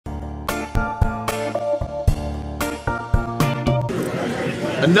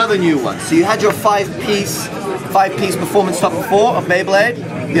Another new one. So you had your five-piece performance top before of Beyblade.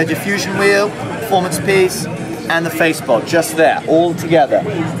 You had your fusion wheel, performance piece, and the face bolt just there, all together.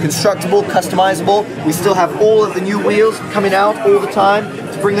 Constructible, customizable. We still have all of the new wheels coming out all the time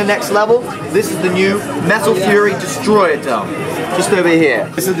to bring the next level. This is the new Metal Fury Destoryer Dome, just over here.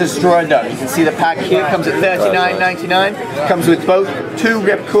 This is the Destoryer Dome. You can see the pack here comes at $39.99. Comes with both 2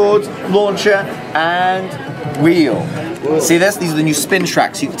 ripcords, launcher, and wheel. See this? These are the new spin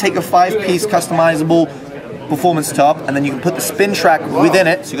tracks. You can take a 5-piece customizable performance top, and then you can put the spin track within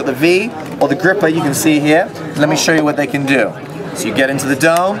it. So you've got the V or the gripper you can see here. Let me show you what they can do. So you get into the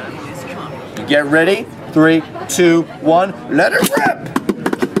dome, you get ready, 3, 2, 1, let it rip!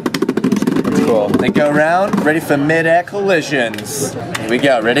 That's cool. They go around, ready for mid-air collisions. Here we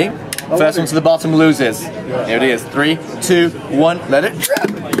go, ready? First one to the bottom loses. Here it is, 3, 2, 1, let it rip!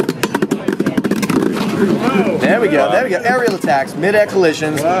 There we go, aerial attacks, mid-air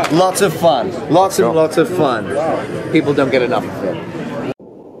collisions, lots of fun, lots of fun. People don't get enough of it.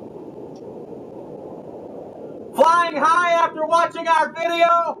 Flying high after watching our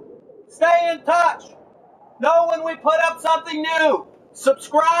video? Stay in touch. Know when we put up something new.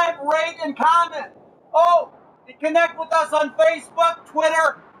 Subscribe, rate, and comment. Oh, and connect with us on Facebook,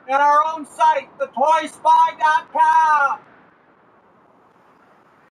 Twitter, and our own site, thetoyspy.com.